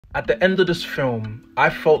At the end of this film, I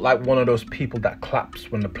felt like one of those people that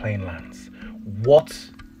claps when the plane lands. What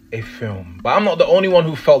a film. But I'm not the only one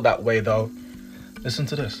who felt that way though. Listen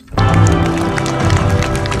to this.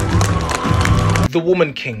 The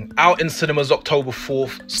Woman King, out in cinemas October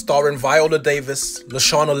 4th, starring Viola Davis,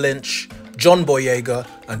 Lashana Lynch, John Boyega,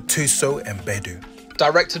 and Thuso Mbedu.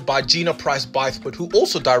 Directed by Gina Price Bythewood, who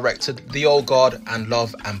also directed The Old Guard and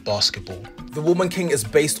Love and Basketball. The Woman King is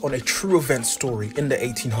based on a true event story in the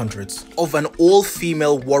 1800s of an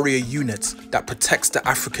all-female warrior unit that protects the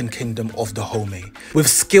African kingdom of Dahomey, with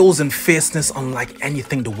skills and fierceness unlike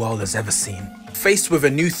anything the world has ever seen. Faced with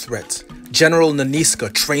a new threat, General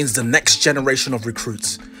Naniska trains the next generation of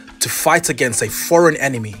recruits to fight against a foreign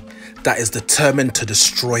enemy that is determined to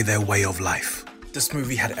destroy their way of life. This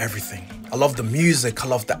movie had everything. I loved the music, I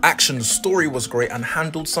loved the action, the story was great and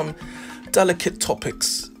handled some delicate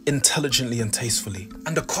topics intelligently and tastefully.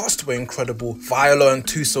 And the cast were incredible. Viola and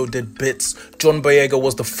Thuso did bits. John Boyega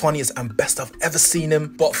was the funniest and best I've ever seen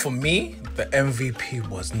him. But for me, the MVP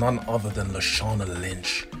was none other than Lashana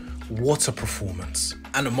Lynch. What a performance.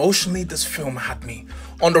 And emotionally, this film had me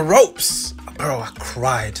on the ropes. Bro, I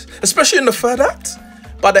cried. Especially in the third act.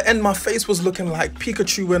 By the end, my face was looking like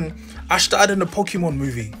Pikachu when Ash died in the Pokemon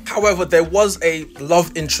movie. However, there was a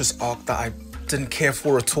love interest arc that I didn't care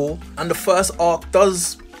for at all. And the first arc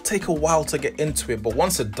does take a while to get into it, but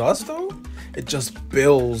once it does though, it just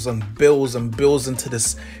builds and builds and builds into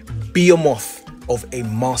this behemoth of a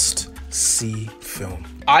must-see film.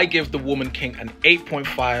 I give The Woman King an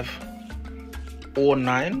 8.5 or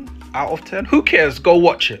 9 out of 10. Who cares? Go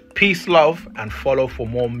watch it. Peace, love, and follow for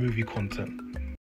more movie content.